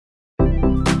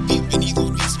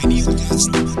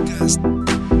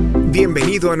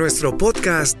bienvenido a nuestro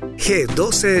podcast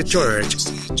G12 Church.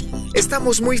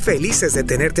 Estamos muy felices de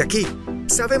tenerte aquí.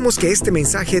 Sabemos que este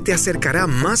mensaje te acercará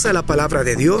más a la palabra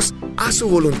de Dios, a su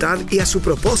voluntad y a su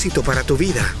propósito para tu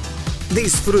vida.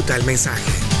 Disfruta el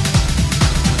mensaje.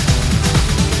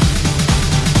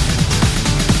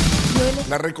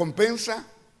 La recompensa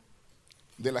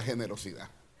de la generosidad.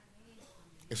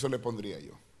 Eso le pondría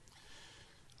yo.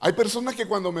 Hay personas que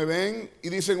cuando me ven y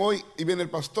dicen, hoy y viene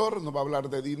el pastor, no va a hablar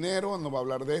de dinero, no va a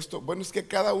hablar de esto. Bueno, es que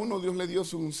cada uno Dios le dio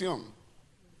su unción.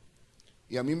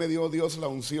 Y a mí me dio Dios la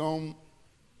unción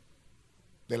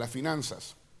de las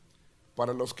finanzas.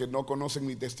 Para los que no conocen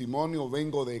mi testimonio,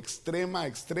 vengo de extrema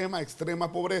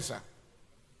pobreza.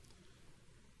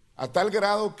 A tal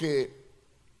grado que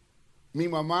mi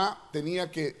mamá tenía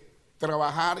que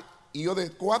trabajar y yo de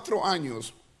 4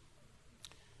 años,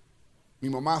 mi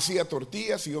mamá hacía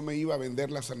tortillas y yo me iba a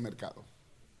venderlas al mercado.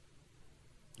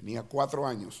 Tenía 4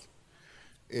 años.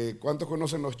 ¿Cuántos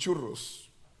conocen los churros?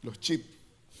 Los chips.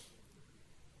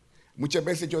 Muchas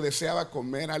veces yo deseaba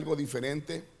comer algo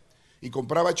diferente y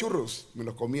compraba churros, me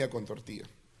los comía con tortilla.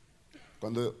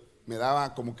 Cuando me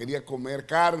daba como quería comer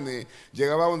carne,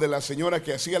 llegaba donde la señora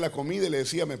que hacía la comida y le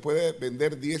decía, ¿me puede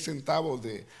vender 10 centavos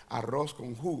de arroz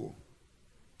con jugo?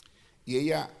 Y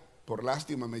ella, por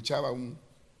lástima, me echaba un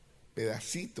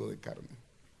pedacito de carne.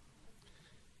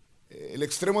 El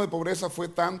extremo de pobreza fue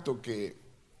tanto que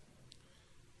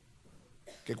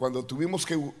cuando tuvimos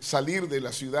que salir de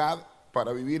la ciudad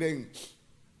para vivir en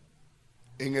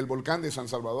el volcán de San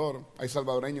Salvador, ¿hay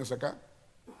salvadoreños acá?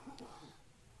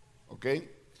 ¿Ok?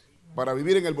 Para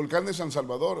vivir en el volcán de San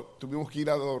Salvador tuvimos que ir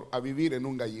a vivir en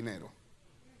un gallinero.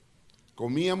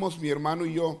 Comíamos mi hermano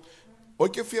y yo.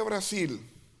 Hoy que fui a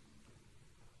Brasil,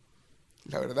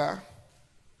 la verdad,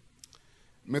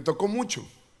 me tocó mucho,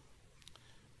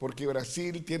 porque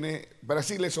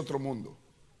Brasil es otro mundo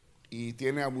y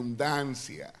tiene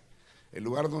abundancia. El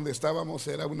lugar donde estábamos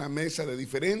era una mesa de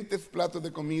diferentes platos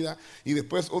de comida y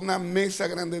después una mesa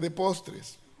grande de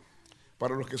postres.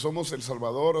 Para los que somos El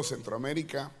Salvador o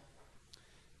Centroamérica,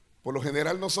 por lo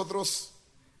general nosotros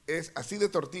es así de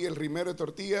tortilla, el rimero de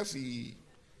tortillas y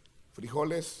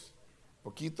frijoles,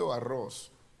 poquito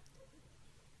arroz.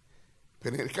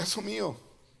 Pero en el caso mío,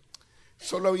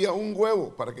 solo había un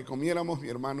huevo para que comiéramos mi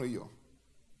hermano y yo.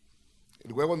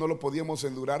 El huevo no lo podíamos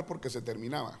endurar porque se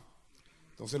terminaba.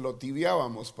 Entonces lo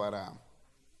tibiábamos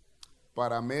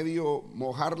para medio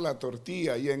mojar la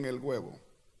tortilla ahí en el huevo.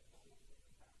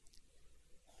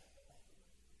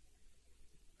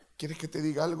 ¿Quieres que te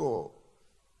diga algo?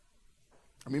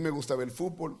 A mí me gustaba el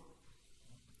fútbol.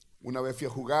 Una vez fui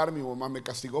a jugar, mi mamá me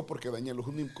castigó porque dañé los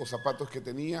únicos zapatos que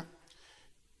tenía.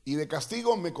 Y de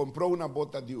castigo me compró una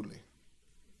bota de hule,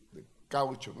 de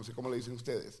caucho, no sé cómo le dicen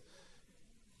ustedes.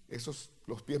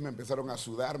 Los pies me empezaron a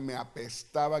sudar, me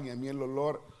apestaban y a mí el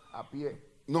olor a pie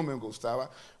no me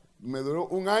gustaba. Me duró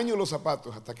 1 año los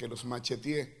zapatos hasta que los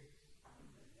macheteé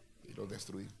y los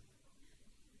destruí.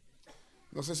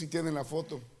 No sé si tienen la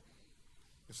foto,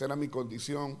 esa era mi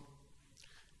condición.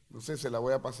 No sé, se la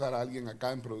voy a pasar a alguien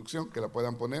acá en producción que la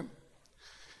puedan poner.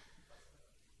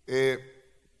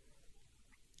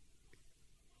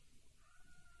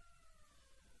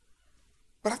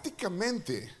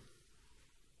 Prácticamente,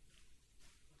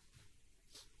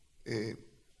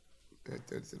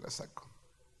 te la saco.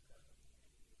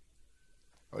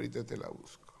 Ahorita te la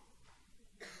busco.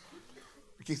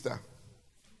 Aquí está.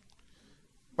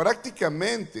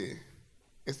 Prácticamente,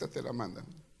 esta te la mandan.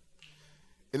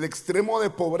 El extremo de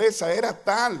pobreza era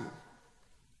tal.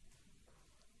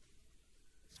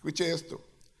 Escuche esto.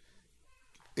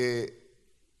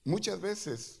 Muchas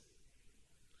veces,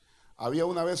 había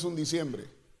una vez un diciembre.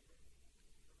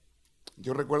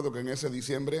 Yo recuerdo que en ese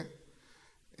diciembre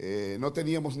no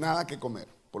teníamos nada que comer.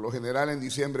 Por lo general en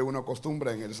diciembre uno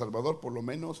acostumbra en El Salvador por lo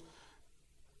menos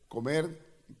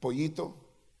comer pollito,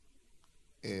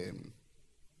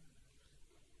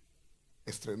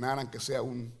 estrenar aunque sea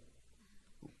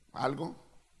algo.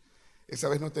 Esa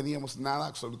vez no teníamos nada,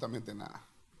 absolutamente nada.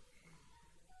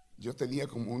 Yo tenía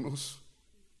como unos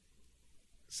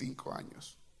 5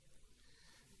 años.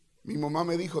 Mi mamá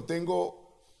me dijo, tengo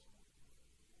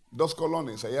 2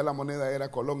 colones, allá la moneda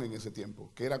era colón en ese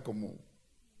tiempo, que era como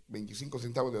 25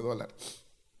 centavos de dólar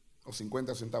o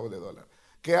 50 centavos de dólar.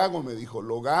 ¿Qué hago? Me dijo,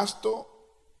 ¿lo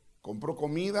gasto, compro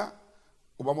comida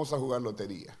o vamos a jugar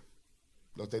lotería?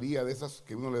 Lotería de esas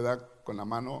que uno le da con la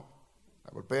mano,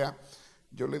 la golpea.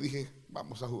 Yo le dije,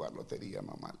 vamos a jugar lotería,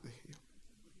 mamá, le dije yo.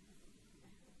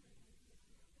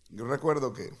 Yo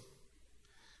recuerdo que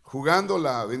jugando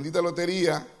la bendita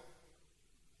lotería,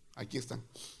 aquí están.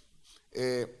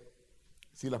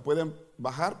 Si la pueden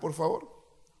bajar, por favor.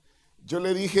 Yo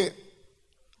le dije,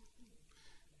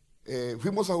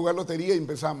 fuimos a jugar lotería y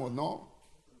empezamos, ¿no?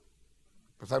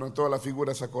 Empezaron todas las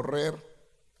figuras a correr.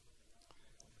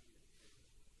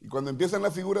 Y cuando empiezan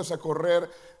las figuras a correr,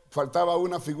 faltaba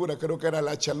una figura, creo que era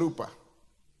la chalupa.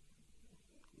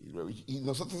 Y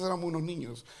nosotros éramos unos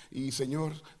niños. Y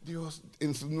Señor, Dios,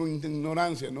 en su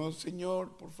ignorancia, ¿no?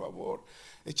 Señor, por favor,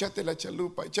 échate la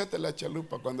chalupa, échate la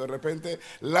chalupa. Cuando de repente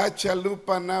la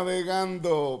chalupa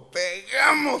navegando,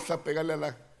 pegamos a pegarle a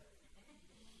la...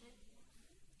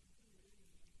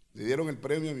 Le dieron el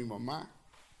premio a mi mamá.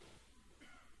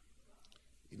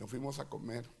 Y nos fuimos a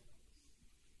comer.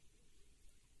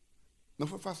 No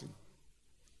fue fácil.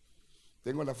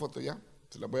 Tengo la foto ya,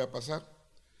 se la voy a pasar.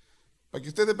 Para que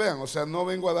ustedes vean, o sea, no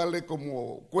vengo a darle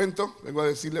como cuento, vengo a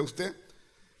decirle a usted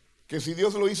que si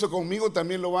Dios lo hizo conmigo,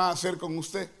 también lo va a hacer con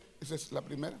usted. Esa es la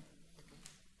primera.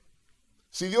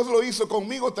 Si Dios lo hizo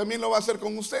conmigo, también lo va a hacer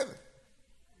con usted.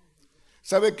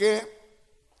 ¿Sabe qué?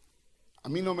 A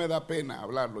mí no me da pena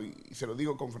hablarlo y se lo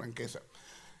digo con franqueza.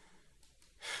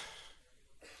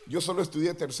 Yo solo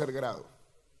estudié tercer grado.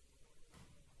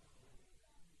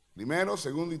 Primero,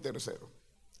 segundo y tercero.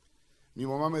 Mi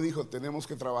mamá me dijo, tenemos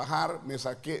que trabajar. Me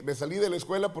salí de la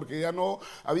escuela porque ya no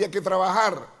había que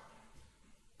trabajar.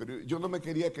 Pero yo no me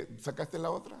quería que... ¿Sacaste la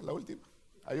otra, la última?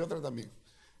 Hay otra también.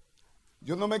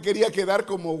 Yo no me quería quedar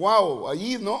como wow,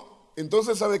 allí, ¿no?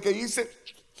 Entonces, ¿sabe qué hice?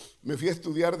 Me fui a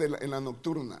estudiar en la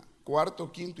nocturna.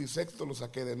 Cuarto, quinto y sexto lo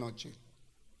saqué de noche.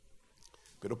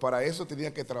 Pero para eso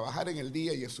tenía que trabajar en el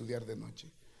día y estudiar de noche.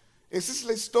 Esa es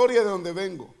la historia de donde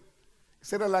vengo.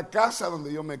 Esa era la casa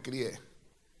donde yo me crié.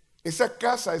 Esa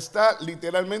casa está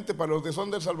literalmente, para los que son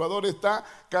de El Salvador, está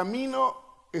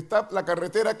la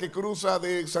carretera que cruza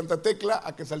de Santa Tecla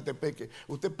a Quesaltepeque.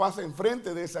 Usted pasa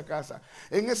enfrente de esa casa.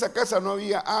 En esa casa no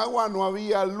había agua, no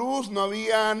había luz, no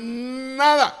había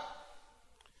nada.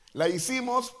 La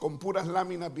hicimos con puras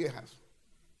láminas viejas.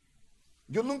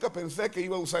 Yo nunca pensé que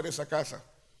iba a usar esa casa.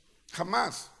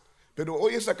 Jamás. Pero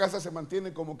hoy esa casa se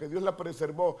mantiene como que Dios la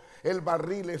preservó. El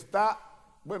barril está,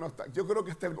 bueno, yo creo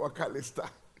que hasta el guacal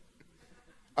está.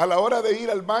 A la hora de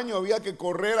ir al baño había que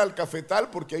correr al cafetal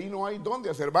porque ahí no hay dónde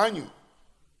hacer baño.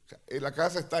 O sea, la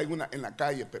casa está en la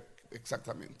calle,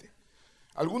 exactamente.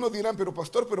 Algunos dirán, pero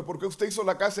pastor, ¿pero por qué usted hizo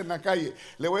la casa en la calle?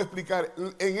 Le voy a explicar.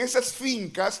 En esas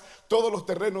fincas, todos los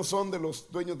terrenos son de los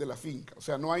dueños de la finca. O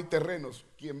sea, no hay terrenos.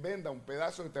 Quien venda un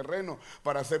pedazo de terreno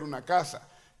para hacer una casa.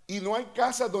 Y no hay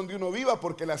casas donde uno viva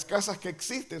porque las casas que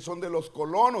existen son de los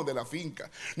colonos de la finca.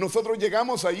 Nosotros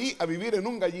llegamos allí a vivir en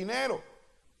un gallinero.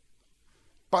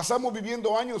 Pasamos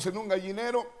viviendo años en un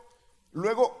gallinero.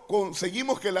 Luego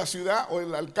conseguimos que la ciudad o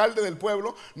el alcalde del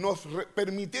pueblo nos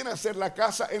permitiera hacer la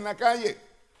casa en la calle.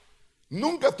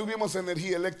 Nunca tuvimos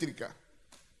energía eléctrica.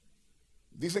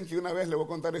 Dicen que una vez, le voy a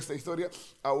contar esta historia,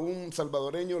 a un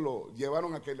salvadoreño lo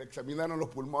llevaron a que le examinaran los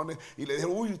pulmones y le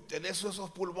dijeron, uy, tenés esos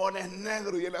pulmones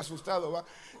negros, y él asustado va.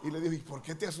 Y le dijo, ¿y por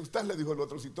qué te asustas? Le dijo el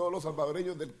otro, si todos los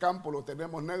salvadoreños del campo los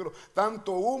tenemos negros,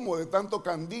 tanto humo, de tanto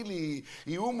candil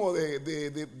y humo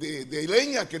de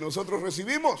leña que nosotros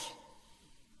recibimos.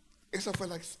 Ese fue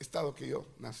el estado que yo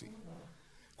nací.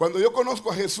 Cuando yo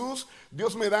conozco a Jesús,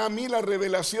 Dios me da a mí la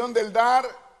revelación del dar.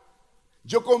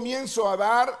 Yo comienzo a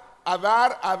dar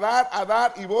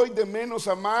y voy de menos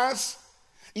a más.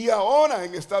 Y ahora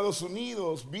en Estados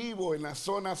Unidos vivo en las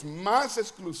zonas más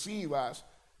exclusivas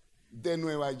de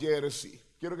Nueva Jersey.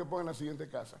 Quiero que pongan la siguiente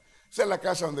casa. Esa es la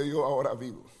casa donde yo ahora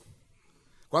vivo.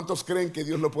 ¿Cuántos creen que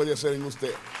Dios lo puede hacer en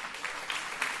usted?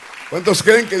 ¿Cuántos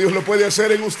creen que Dios lo puede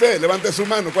hacer en usted? Levante su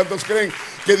mano. ¿Cuántos creen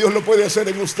que Dios lo puede hacer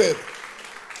en usted?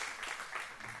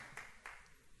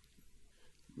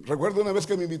 Recuerdo una vez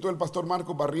que me invitó el pastor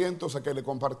Marco Barrientos a que le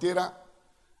compartiera.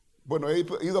 Bueno, he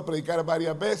ido a predicar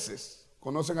varias veces.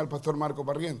 ¿Conocen al pastor Marco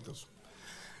Barrientos?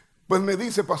 Pues me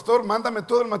dice, pastor, mándame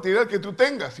todo el material que tú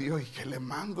tengas. Y yo, ¿y qué le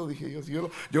mando? Dije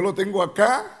yo lo tengo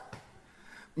acá.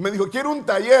 Me dijo, quiero un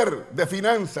taller de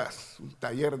finanzas. Un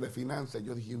taller de finanzas.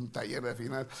 Yo dije, un taller de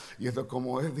finanzas. ¿Y esto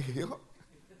cómo es? Dije yo.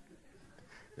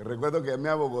 Y recuerdo que llamé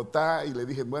a Bogotá y le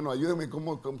dije, bueno, ayúdenme,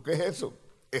 ¿qué es eso?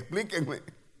 Explíquenme.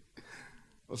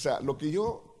 O sea, lo que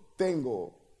yo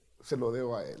tengo se lo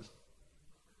debo a Él.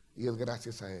 Y es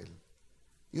gracias a Él.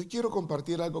 Yo quiero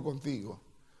compartir algo contigo.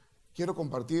 Quiero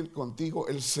compartir contigo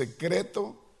el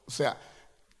secreto. O sea,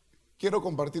 quiero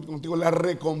compartir contigo la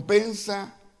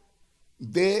recompensa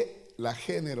de la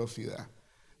generosidad.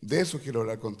 De eso quiero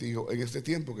hablar contigo en este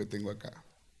tiempo que tengo acá.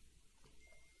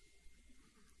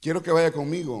 Quiero que vaya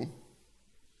conmigo.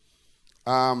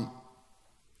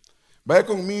 Vaya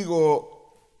conmigo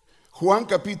Juan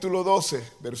capítulo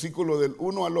 12, versículo del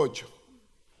 1 al 8.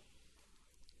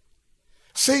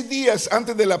 6 días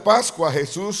antes de la Pascua,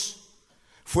 Jesús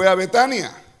fue a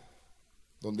Betania,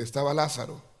 donde estaba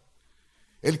Lázaro,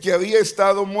 el que había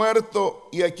estado muerto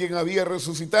y a quien había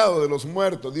resucitado de los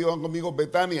muertos. Digan conmigo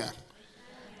Betania.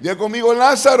 Digan conmigo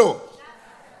Lázaro.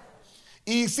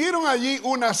 Hicieron allí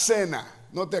una cena.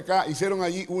 Note acá, hicieron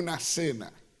allí una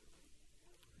cena.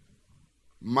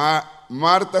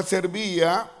 Marta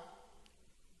servía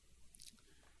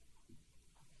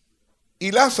y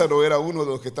Lázaro era uno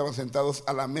de los que estaban sentados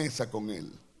a la mesa con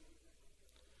él.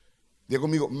 Diga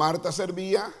conmigo, Marta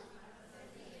servía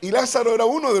y Lázaro era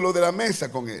uno de los de la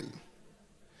mesa con él.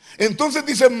 Entonces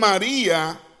dice,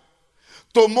 María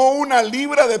tomó 1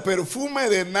 libra de perfume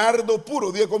de nardo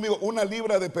puro. Diga conmigo, 1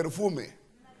 libra de perfume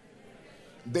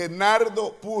de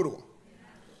nardo puro.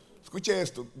 Escuche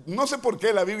esto, no sé por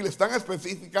qué la Biblia es tan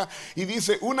específica y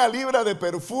dice 1 libra de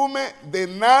perfume de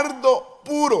nardo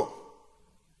puro.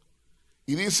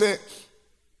 Y dice,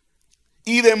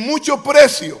 y de mucho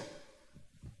precio.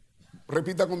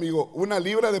 Repita conmigo, 1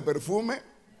 libra de perfume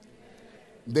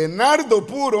de nardo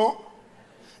puro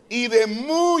y de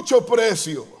mucho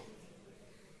precio.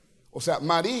 O sea,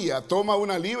 María toma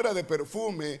 1 libra de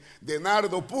perfume de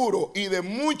nardo puro y de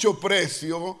mucho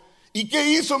precio. ¿Y qué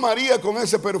hizo María con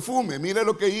ese perfume? Mire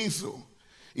lo que hizo.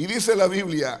 Y dice la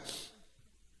Biblia,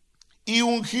 y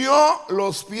ungió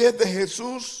los pies de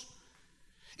Jesús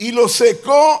y los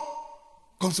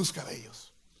secó con sus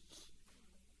cabellos.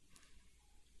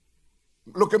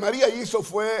 Lo que María hizo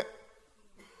fue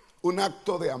un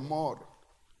acto de amor,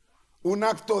 un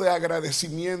acto de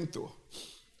agradecimiento.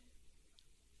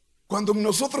 Cuando en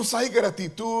nosotros hay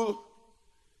gratitud,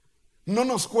 no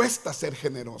nos cuesta ser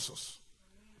generosos.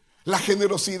 La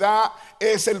generosidad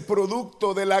es el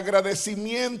producto del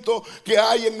agradecimiento que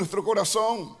hay en nuestro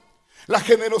corazón. La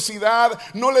generosidad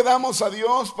no le damos a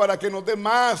Dios para que nos dé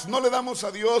más, no le damos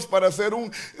a Dios para hacer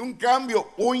un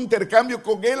cambio o intercambio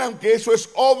con Él, aunque eso es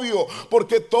obvio,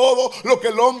 porque todo lo que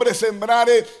el hombre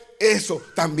sembrare, eso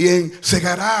también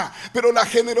segará. Pero la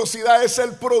generosidad es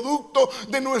el producto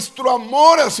de nuestro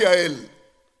amor hacia Él.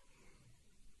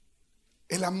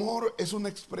 El amor es una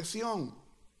expresión.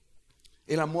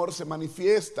 El amor se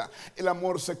manifiesta, el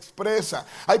amor se expresa.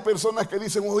 Hay personas que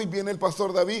dicen, hoy viene el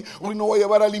pastor David, hoy no voy a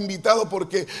llevar al invitado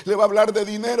porque le va a hablar de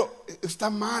dinero. Está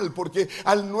mal, porque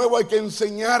al nuevo hay que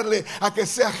enseñarle a que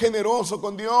sea generoso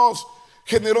con Dios,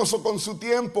 generoso con su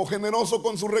tiempo, generoso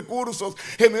con sus recursos,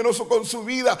 generoso con su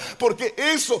vida, porque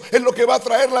eso es lo que va a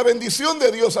traer la bendición de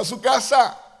Dios a su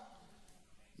casa.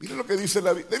 Miren lo que dice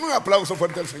la Biblia. Denle un aplauso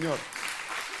fuerte al Señor.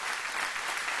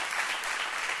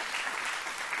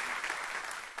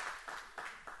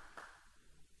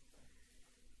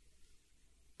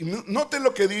 Y noten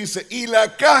lo que dice, y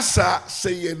la casa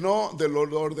se llenó del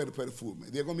olor del perfume.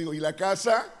 Diga conmigo, y la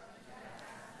casa,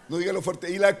 no dígalo fuerte,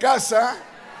 y la casa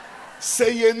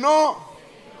se llenó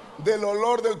del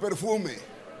olor del perfume.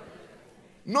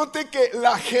 Note que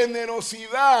la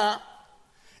generosidad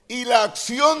y la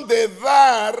acción de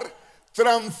dar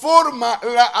transforma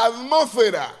la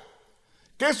atmósfera.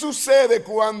 ¿Qué sucede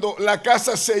cuando la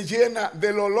casa se llena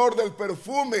del olor del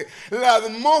perfume? La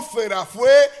atmósfera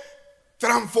fue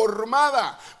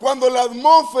transformada. Cuando la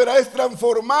atmósfera es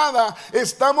transformada,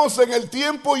 estamos en el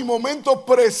tiempo y momento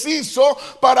preciso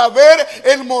para ver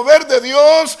el mover de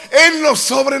Dios en lo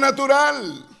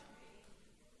sobrenatural.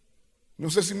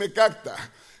 No sé si me capta.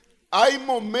 Hay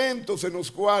momentos en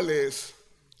los cuales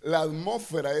la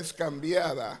atmósfera es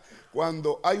cambiada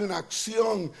cuando hay una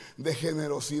acción de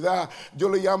generosidad. Yo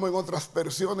le llamo en otras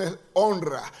versiones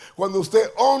honra. Cuando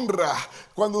usted honra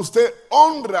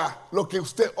lo que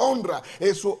usted honra,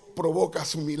 eso provoca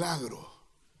su milagro.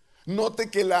 Note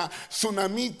que la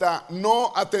tsunamita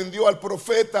no atendió al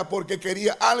profeta porque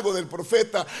quería algo del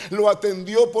profeta, lo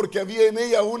atendió porque había en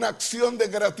ella una acción de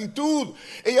gratitud.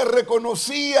 Ella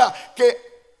reconocía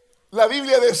que la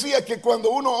Biblia decía que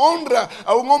cuando uno honra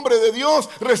a un hombre de Dios,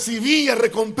 recibía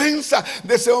recompensa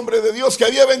de ese hombre de Dios, que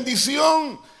había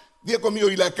bendición. Diga conmigo,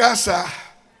 y la casa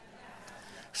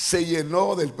se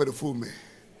llenó del perfume.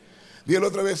 Dígalo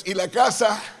otra vez, y la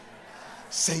casa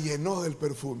se llenó del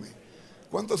perfume.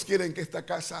 ¿Cuántos quieren que esta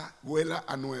casa huela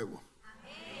a nuevo?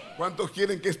 ¿Cuántos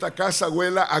quieren que esta casa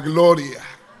huela a gloria?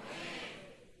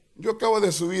 Yo acabo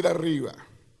de subir arriba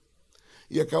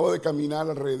y acabo de caminar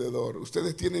alrededor.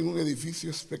 Ustedes tienen un edificio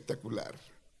espectacular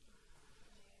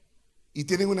y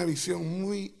tienen una visión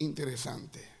muy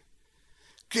interesante.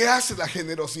 ¿Qué hace la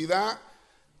generosidad?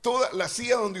 Toda la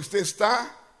silla donde usted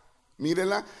está,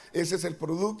 mírela, ese es el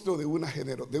producto de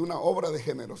una obra de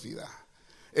generosidad.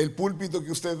 El púlpito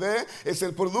que usted ve es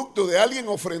el producto de alguien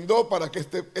ofrendó para que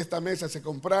esta mesa se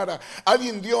comprara.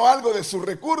 Alguien dio algo de sus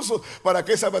recursos para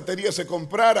que esa batería se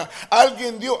comprara.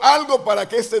 Alguien dio algo para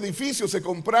que este edificio se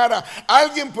comprara.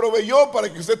 Alguien proveyó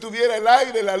para que usted tuviera el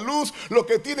aire, la luz, lo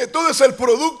que tiene. Todo es el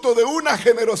producto de una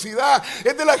generosidad.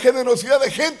 Es de la generosidad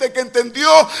de gente que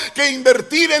entendió que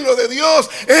invertir en lo de Dios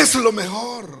es lo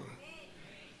mejor.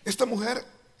 Esta mujer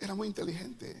era muy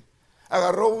inteligente.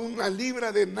 Agarró una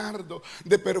libra de nardo,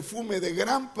 de perfume de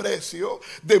gran precio,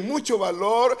 de mucho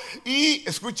valor, y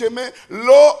escúcheme,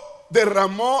 lo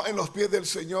derramó en los pies del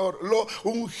Señor, lo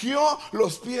ungió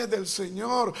los pies del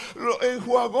Señor, lo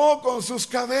enjuagó con sus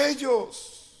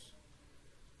cabellos.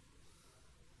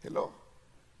 Hello,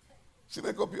 ¿sí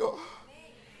me copió?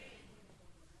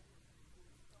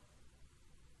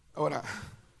 Ahora,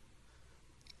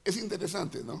 es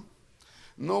interesante, ¿no?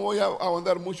 No voy a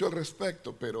ahondar mucho al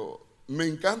respecto, pero me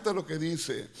encanta lo que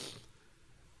dice.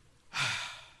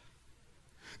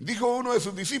 Dijo uno de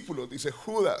sus discípulos, dice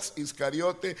Judas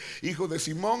Iscariote, hijo de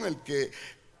Simón, el que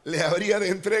le habría de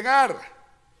entregar.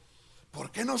 ¿Por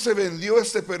qué no se vendió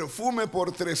este perfume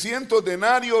por 300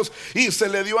 denarios y se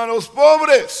le dio a los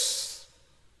pobres?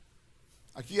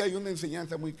 Aquí hay una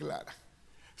enseñanza muy clara.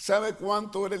 ¿Sabe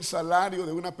cuánto era el salario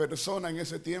de una persona en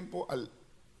ese tiempo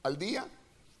al día?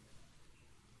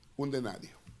 Un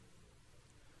denario.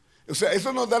 O sea,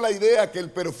 eso nos da la idea que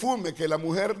el perfume que la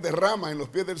mujer derrama en los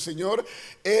pies del Señor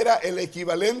era el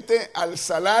equivalente al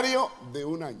salario de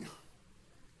un año.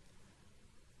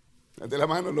 De la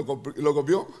mano, ¿lo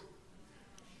copió?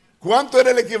 ¿Cuánto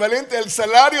era el equivalente al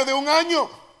salario de un año?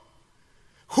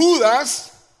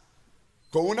 Judas,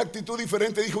 con una actitud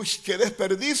diferente, dijo: ¡qué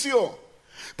desperdicio!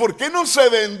 ¿Por qué no se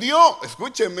vendió?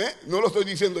 Escúcheme, no lo estoy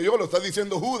diciendo yo, lo está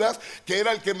diciendo Judas, que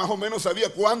era el que más o menos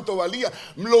sabía cuánto valía.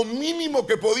 Lo mínimo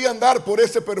que podían dar por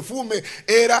ese perfume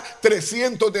era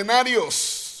 300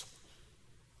 denarios.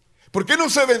 ¿Por qué no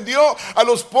se vendió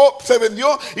se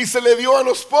vendió y se le dio a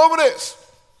los pobres?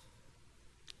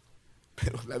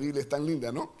 Pero la Biblia es tan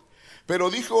linda, ¿no? Pero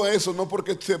dijo eso no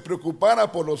porque se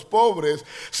preocupara por los pobres,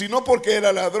 sino porque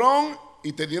era ladrón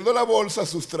y teniendo la bolsa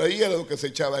sustraía lo que se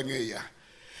echaba en ella.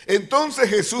 Entonces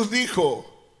Jesús dijo,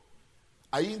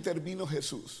 ahí intervino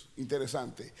Jesús,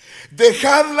 interesante: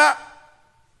 dejadla,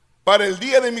 para el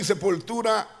día de mi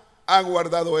sepultura ha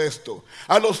guardado esto.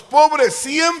 A los pobres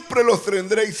siempre los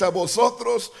tendréis a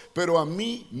vosotros, pero a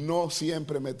mí no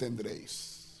siempre me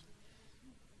tendréis.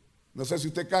 No sé si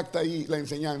usted capta ahí la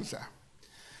enseñanza.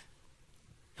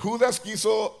 Judas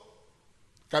quiso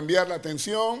cambiar la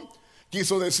atención,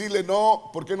 quiso decirle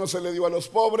no, ¿por qué no se le dio a los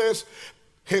pobres?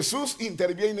 Jesús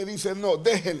interviene y dice: no,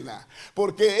 déjenla,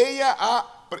 porque ella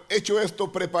ha hecho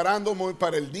esto preparándome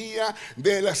para el día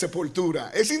de la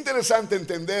sepultura. Es interesante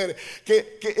entender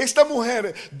que esta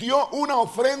mujer dio una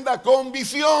ofrenda con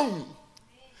visión.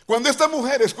 Cuando esta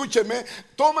mujer, escúcheme,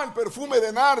 toma el perfume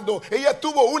de nardo, ella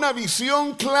tuvo una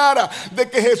visión clara de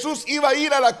que Jesús iba a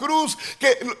ir a la cruz,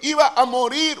 que iba a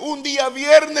morir un día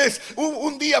viernes,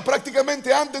 un día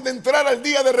prácticamente antes de entrar al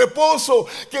día de reposo,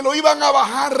 que lo iban a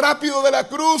bajar rápido de la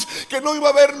cruz, que no iba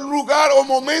a haber lugar o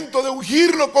momento de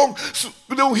ungirlo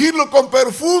con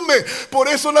perfume. Por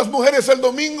eso las mujeres el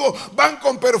domingo van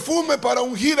con perfume para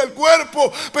ungir el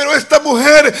cuerpo, pero esta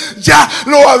mujer ya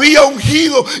lo había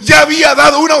ungido, ya había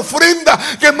dado una ofrenda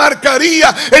que marcaría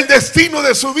el destino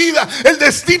de su vida, el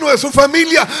destino de su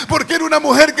familia, porque era una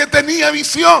mujer que tenía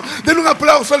visión. Denle un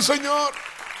aplauso al Señor.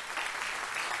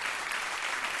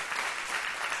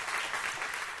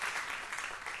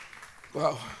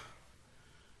 Wow,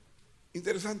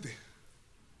 interesante.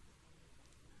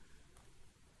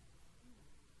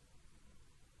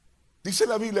 Dice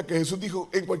la Biblia que Jesús dijo: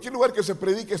 en cualquier lugar que se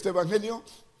predique este evangelio,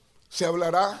 se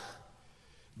hablará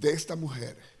de esta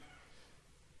mujer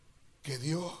que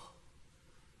dio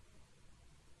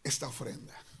esta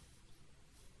ofrenda.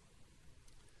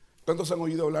 ¿Cuántos han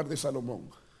oído hablar de Salomón?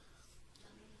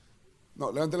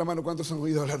 No, levante la mano. ¿Cuántos han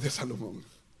oído hablar de Salomón?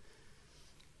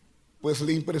 Pues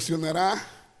le impresionará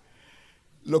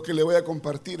lo que le voy a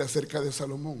compartir acerca de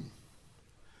Salomón.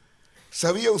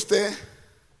 ¿Sabía usted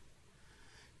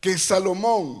que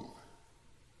Salomón,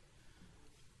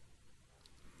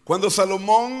 cuando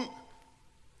Salomón,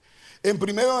 en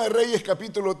Primero de Reyes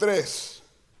capítulo 3,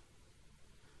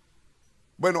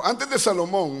 bueno, antes de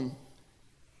Salomón,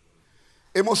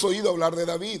 hemos oído hablar de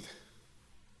David.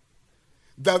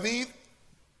 David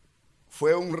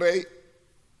fue un rey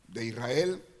de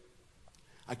Israel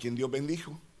a quien Dios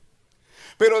bendijo.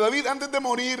 Pero David, antes de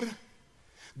morir,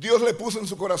 Dios le puso en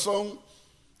su corazón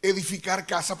edificar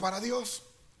casa para Dios.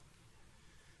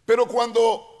 Pero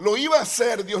cuando lo iba a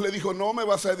hacer, Dios le dijo: no me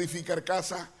vas a edificar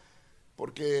casa,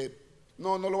 porque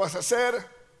no lo vas a hacer.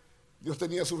 Dios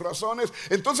tenía sus razones.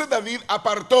 Entonces David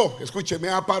apartó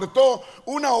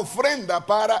una ofrenda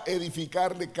para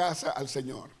edificarle casa al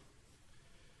Señor.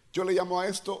 Yo le llamo a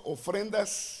esto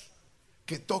ofrendas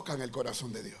que tocan el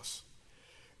corazón de Dios.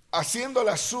 Haciendo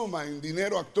la suma en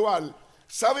dinero actual,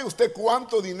 ¿sabe usted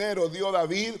cuánto dinero dio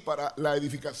David para la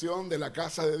edificación de la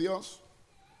casa de Dios?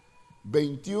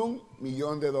 21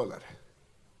 millones de dólares.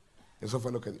 Eso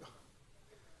fue lo que dio.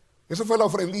 Eso fue la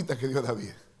ofrendita que dio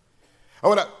David.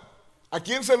 Ahora, ¿a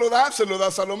quién se lo da? Se lo da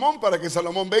a Salomón para que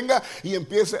Salomón venga y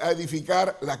empiece a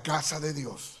edificar la casa de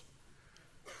Dios.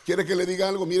 ¿Quiere que le diga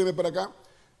algo? Míreme para acá.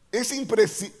 Es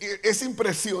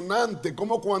impresionante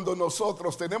cómo cuando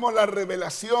nosotros tenemos la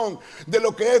revelación de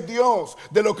lo que es Dios,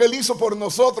 de lo que Él hizo por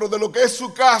nosotros, de lo que es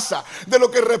su casa, de lo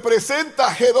que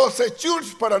representa G12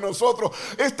 Church para nosotros.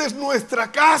 Esta es nuestra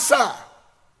casa.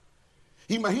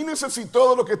 Imagínense si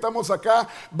todos los que estamos acá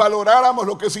valoráramos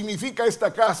lo que significa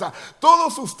esta casa.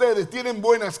 Todos ustedes tienen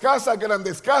buenas casas,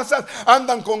 grandes casas,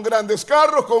 andan con grandes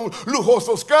carros, con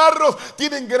lujosos carros,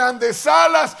 tienen grandes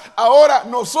salas. Ahora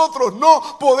nosotros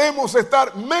no podemos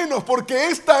estar menos porque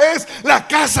esta es la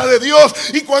casa de Dios.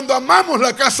 Y cuando amamos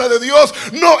la casa de Dios,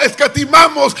 no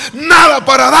escatimamos nada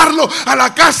para darlo a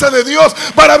la casa de Dios,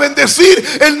 para bendecir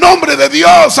el nombre de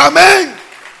Dios. Amén.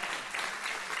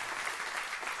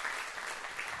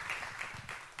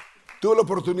 Tuve la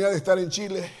oportunidad de estar en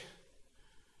Chile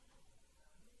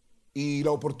y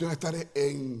la oportunidad de estar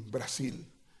en Brasil.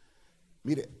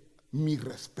 Mire, mi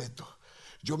respeto.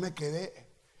 Yo me quedé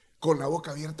con la boca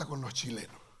abierta con los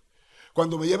chilenos.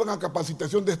 Cuando me llevan a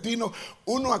capacitación destino,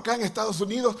 uno acá en Estados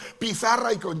Unidos,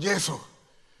 pizarra y con yeso.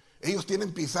 Ellos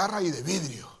tienen pizarra y de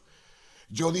vidrio.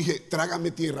 Yo dije,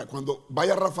 trágame tierra. Cuando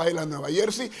vaya Rafael a Nueva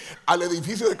Jersey, al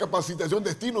edificio de capacitación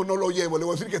destino no lo llevo. Le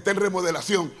voy a decir que está en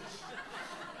remodelación.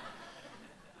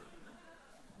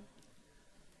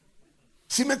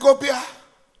 ¿Sí me copia?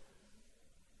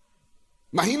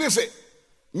 Imagínense,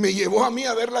 me llevó a mí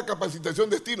a ver la capacitación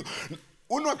destino.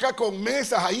 Uno acá con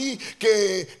mesas ahí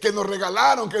que nos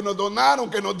regalaron, que nos donaron,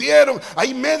 que nos dieron.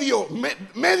 Ahí medio.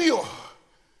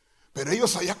 Pero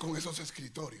ellos allá con esos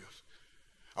escritorios.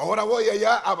 Ahora voy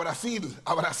allá a Brasil,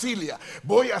 a Brasilia,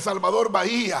 voy a Salvador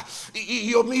Bahía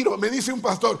y yo miro, me dice un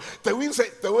pastor, te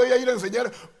voy a ir a enseñar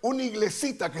una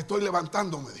iglesita que estoy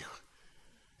levantando, me dijo.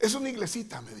 Es una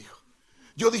iglesita, me dijo.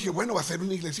 Yo dije, bueno, va a ser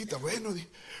una iglesita. Bueno,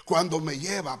 cuando me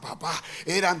lleva, papá,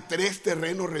 eran 3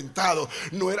 terrenos rentados.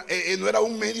 No era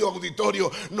un medio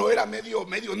auditorio, no era medio,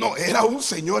 no, era un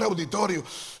señor auditorio.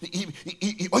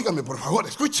 Y óigame, por favor,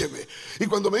 escúcheme. Y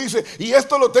cuando me dice, y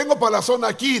esto lo tengo para la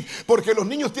zona Kid, porque los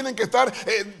niños tienen que estar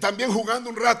también jugando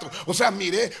un rato. O sea,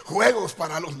 miré juegos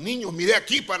para los niños, miré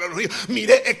aquí para los niños,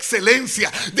 miré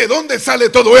excelencia. ¿De dónde sale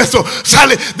todo eso?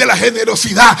 Sale de la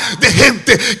generosidad de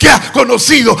gente que ha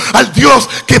conocido al Dios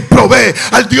que provee,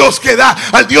 al Dios que da,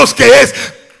 al Dios que es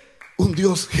un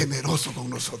Dios generoso con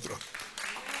nosotros.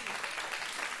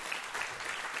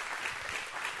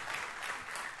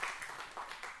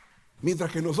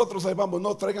 Mientras que nosotros vamos,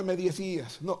 no, tráigame 10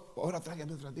 sillas, no, ahora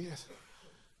tráigame otras 10.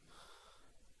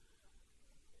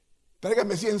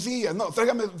 Tráigame 100 sillas, no,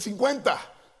 tráigame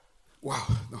 50. Wow,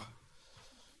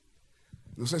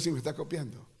 no sé si me está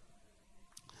copiando.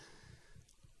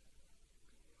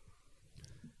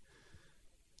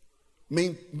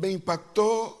 Me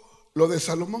impactó lo de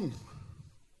Salomón.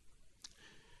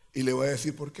 Y le voy a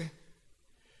decir por qué.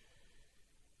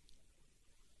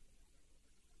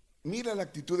 Mira la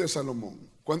actitud de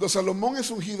Salomón. Cuando Salomón es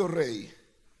ungido rey,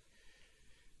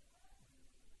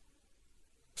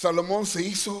 Salomón se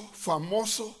hizo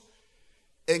famoso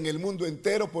en el mundo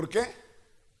entero. ¿Por qué?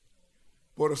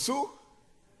 Por su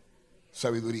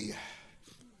sabiduría.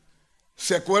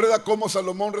 ¿Se acuerda cómo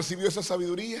Salomón recibió esa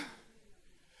sabiduría?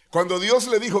 Cuando Dios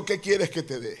le dijo, ¿qué quieres que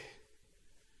te dé?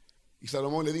 Y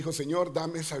Salomón le dijo, Señor,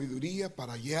 dame sabiduría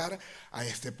para guiar a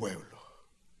este pueblo.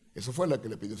 Eso fue lo que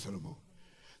le pidió Salomón.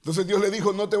 Entonces Dios le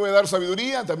dijo, no te voy a dar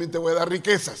sabiduría, también te voy a dar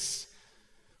riquezas.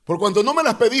 Por cuanto no me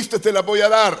las pediste, te las voy a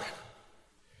dar.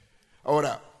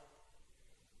 Ahora,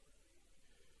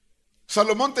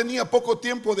 Salomón tenía poco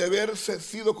tiempo de haberse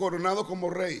sido coronado como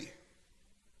rey.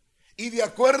 Y de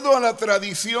acuerdo a la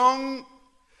tradición,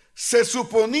 se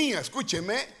suponía,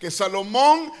 escúcheme, que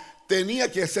Salomón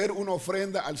tenía que hacer una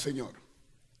ofrenda al Señor.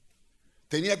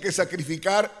 Tenía que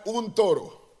sacrificar un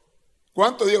toro.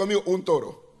 ¿Cuánto, Diego mío? Un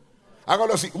toro.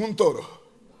 Hágalo así, un toro.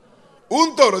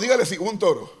 Un toro, dígale así, un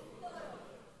toro.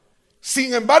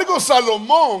 Sin embargo,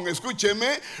 Salomón,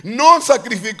 escúcheme, no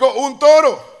sacrificó un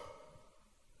toro,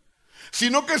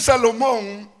 sino que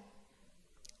Salomón,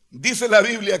 dice la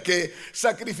Biblia, que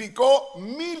sacrificó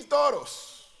 1000 toros.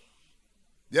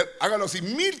 Hágalo así,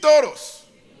 1000 toros.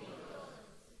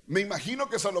 Me imagino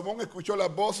que Salomón escuchó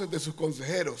las voces de sus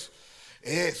consejeros.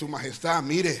 Su majestad,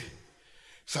 mire,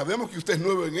 sabemos que usted es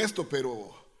nuevo en esto,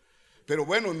 pero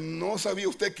bueno, ¿no sabía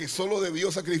usted que solo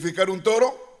debió sacrificar un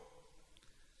toro?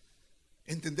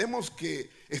 Entendemos que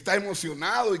está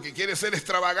emocionado y que quiere ser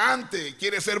extravagante,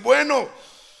 quiere ser bueno,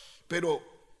 pero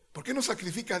 ¿por qué no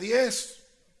sacrifica 10?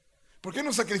 ¿Por qué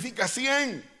no sacrifica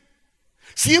 100?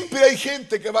 Siempre hay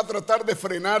gente que va a tratar de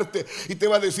frenarte y te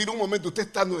va a decir: un momento, usted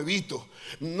está nuevito,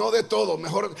 no de todo,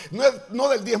 mejor, no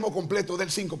del diezmo completo, del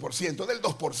 5%, del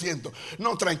 2%,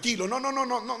 no, tranquilo,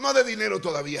 no de dinero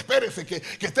todavía, espérese que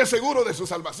esté seguro de su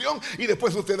salvación y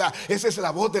después usted da. Esa es la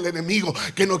voz del enemigo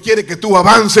que no quiere que tú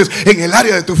avances en el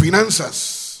área de tus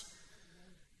finanzas.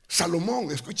 Salomón,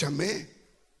 escúchame,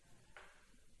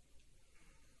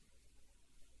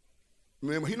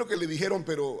 me imagino que le dijeron,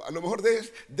 pero a lo mejor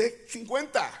de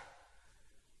 50.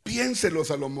 Piénselo,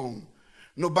 Salomón.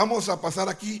 Nos vamos a pasar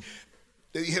aquí,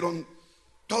 te dijeron,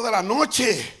 toda la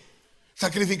noche,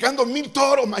 sacrificando 1000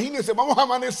 toros. Imagínense, vamos a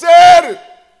amanecer.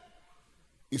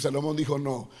 Y Salomón dijo: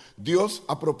 no, Dios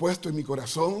ha propuesto en mi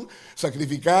corazón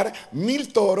sacrificar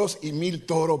 1000 toros y 1000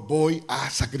 toros voy a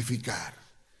sacrificar.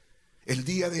 El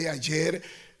día de ayer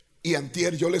y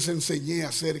antier yo les enseñé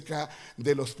acerca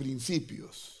de los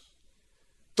principios.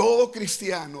 Todo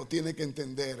cristiano tiene que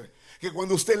entender que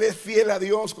cuando usted le es fiel a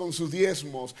Dios con sus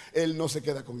diezmos, Él no se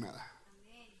queda con nada.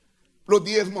 Los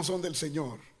diezmos son del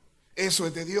Señor, eso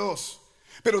es de Dios.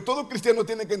 Pero todo cristiano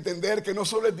tiene que entender que no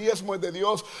solo el diezmo es de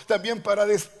Dios, también para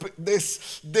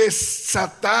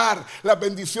desatar las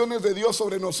bendiciones de Dios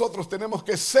sobre nosotros tenemos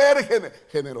que ser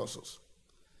generosos.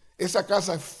 Esa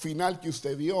casa final que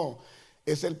usted vio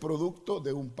es el producto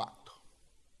de un pacto.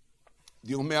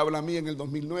 Dios me habla a mí en el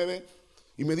 2009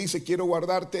 y me dice: quiero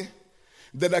guardarte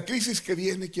de la crisis que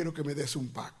viene, quiero que me des un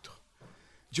pacto.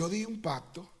 Yo di un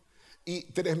pacto y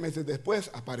 3 meses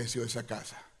después apareció esa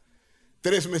casa.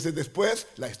 3 meses después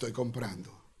la estoy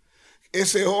comprando.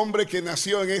 Ese hombre que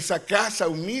nació en esa casa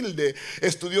humilde,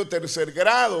 estudió 3er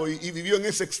grado y vivió en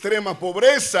esa extrema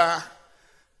pobreza,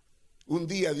 un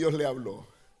día Dios le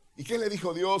habló. ¿Y qué le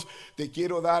dijo Dios? Te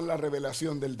quiero dar la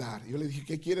revelación del dar. Yo le dije: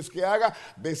 ¿qué quieres que haga?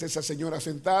 Ves a esa señora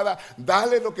sentada,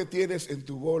 dale lo que tienes en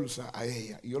tu bolsa a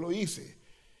ella. Y yo lo hice.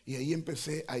 Y ahí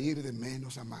empecé a ir de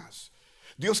menos a más.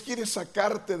 Dios quiere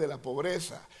sacarte de la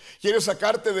pobreza, quiere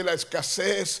sacarte de la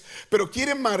escasez, pero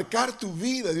quiere marcar tu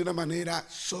vida de una manera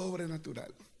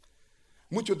sobrenatural.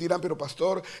 Muchos dirán: pero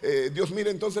pastor, Dios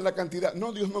mira entonces la cantidad.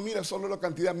 No, Dios no mira solo la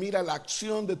cantidad, mira la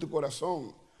acción de tu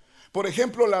corazón. Por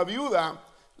ejemplo, la viuda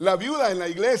en la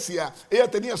iglesia, ella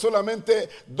tenía solamente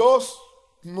 2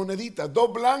 moneditas,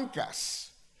 2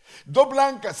 blancas. 2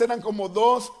 blancas eran como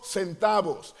 2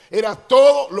 centavos. Era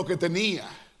todo lo que tenía.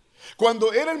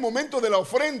 Cuando era el momento de la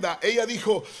ofrenda, ella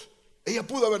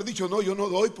pudo haber dicho: no, yo no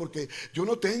doy porque yo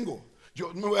no tengo.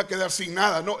 Yo no voy a quedar sin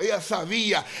nada. No, ella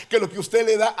sabía que lo que usted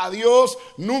le da a Dios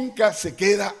nunca se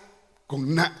queda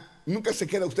con nada. Nunca se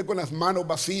queda usted con las manos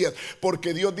vacías,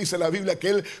 porque Dios dice en la Biblia que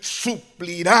Él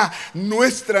suplirá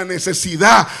nuestra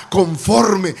necesidad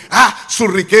conforme a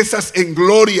sus riquezas en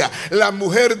gloria. La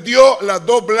mujer dio las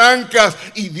 2 blancas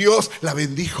y Dios la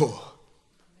bendijo.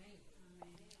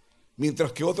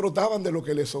 Mientras que otros daban de lo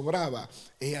que les sobraba,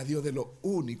 ella dio de lo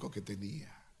único que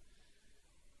tenía.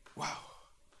 Wow.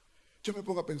 Yo me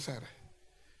pongo a pensar,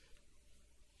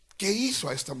 ¿qué hizo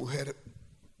a esta mujer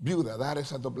viuda dar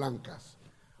esas 2 blancas?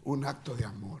 Un acto de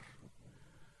amor.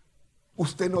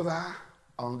 Usted no da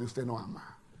a donde usted no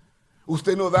ama.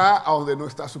 Usted no da a donde no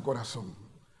está su corazón.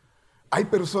 Hay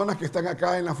personas que están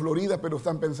acá en la Florida, pero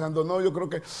están pensando: no, yo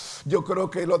creo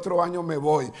que el otro año me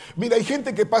voy. Mira, hay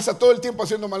gente que pasa todo el tiempo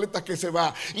haciendo maletas que se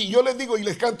va. Y yo les digo y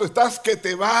les canto: estás que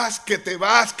te vas, que te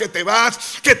vas, que te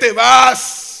vas, que te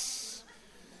vas.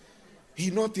 Y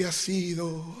no te has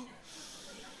ido.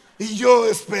 Y yo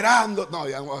esperando. No,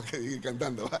 ya vamos a seguir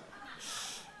cantando.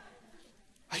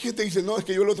 Hay gente que dice: no, es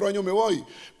que yo el otro año me voy.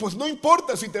 Pues no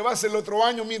importa si te vas el otro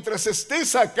año, mientras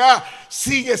estés acá,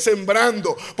 sigue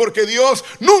sembrando, porque Dios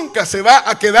nunca se va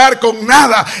a quedar con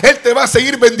nada. Él te va a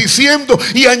seguir bendiciendo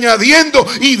y añadiendo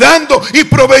y dando y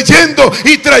proveyendo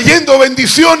y trayendo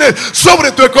bendiciones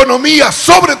sobre tu economía,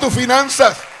 sobre tus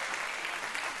finanzas.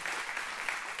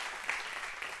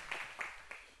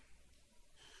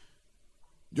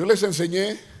 Yo les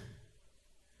enseñé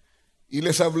y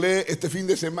les hablé este fin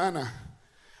de semana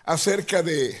acerca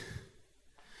de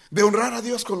honrar a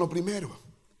Dios con lo primero.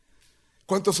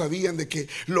 ¿Cuántos sabían de que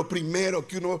lo primero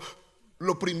que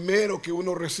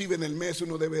uno recibe en el mes,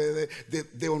 uno debe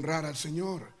de honrar al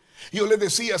Señor? Yo les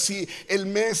decía, si el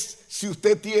mes, si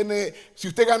usted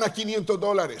gana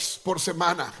 $500 por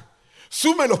semana,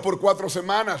 súmelos por 4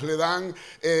 semanas, le dan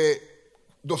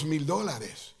 $2,000.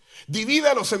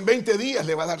 Divídalos en 20 días,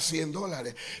 le va a dar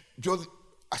 $100. Yo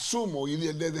asumo y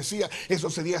les decía, eso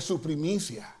sería su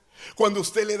primicia. Cuando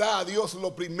usted le da a Dios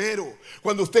lo primero,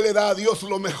 cuando usted le da a Dios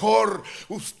lo mejor,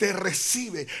 usted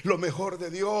recibe lo mejor de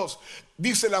Dios.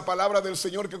 Dice la palabra del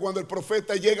Señor que cuando el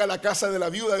profeta llega a la casa de la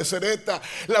viuda de Sarepta,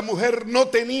 la mujer no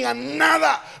tenía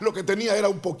nada. Lo que tenía era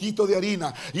un poquito de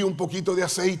harina y un poquito de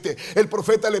aceite. El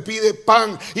profeta le pide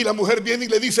pan y la mujer viene y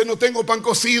le dice, no tengo pan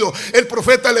cocido. El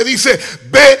profeta le dice,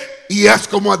 ve y haz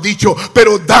como has dicho,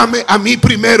 pero dame a mí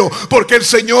primero, porque el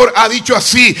Señor ha dicho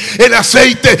así: el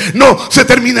aceite no se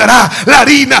terminará, la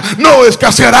harina no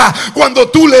escaseará. Cuando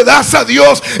tú le das a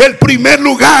Dios el primer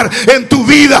lugar en tu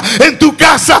vida, en tu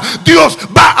casa, Dios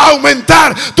va a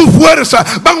aumentar tu fuerza,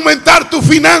 va a aumentar tu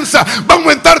finanza, va a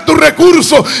aumentar tu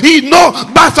recurso y no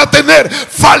vas a tener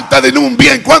falta de ningún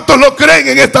bien. ¿Cuántos lo creen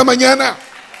en esta mañana?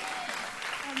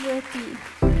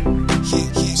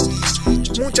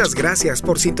 Muchas gracias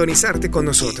por sintonizarte con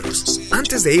nosotros.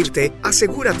 Antes de irte,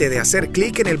 asegúrate de hacer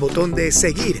clic en el botón de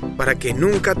seguir para que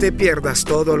nunca te pierdas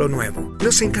todo lo nuevo.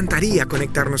 Nos encantaría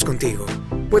conectarnos contigo.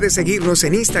 Puedes seguirnos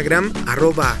en Instagram,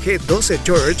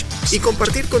 @G12Church, y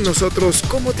compartir con nosotros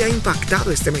cómo te ha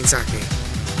impactado este mensaje.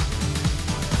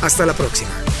 Hasta la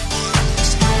próxima.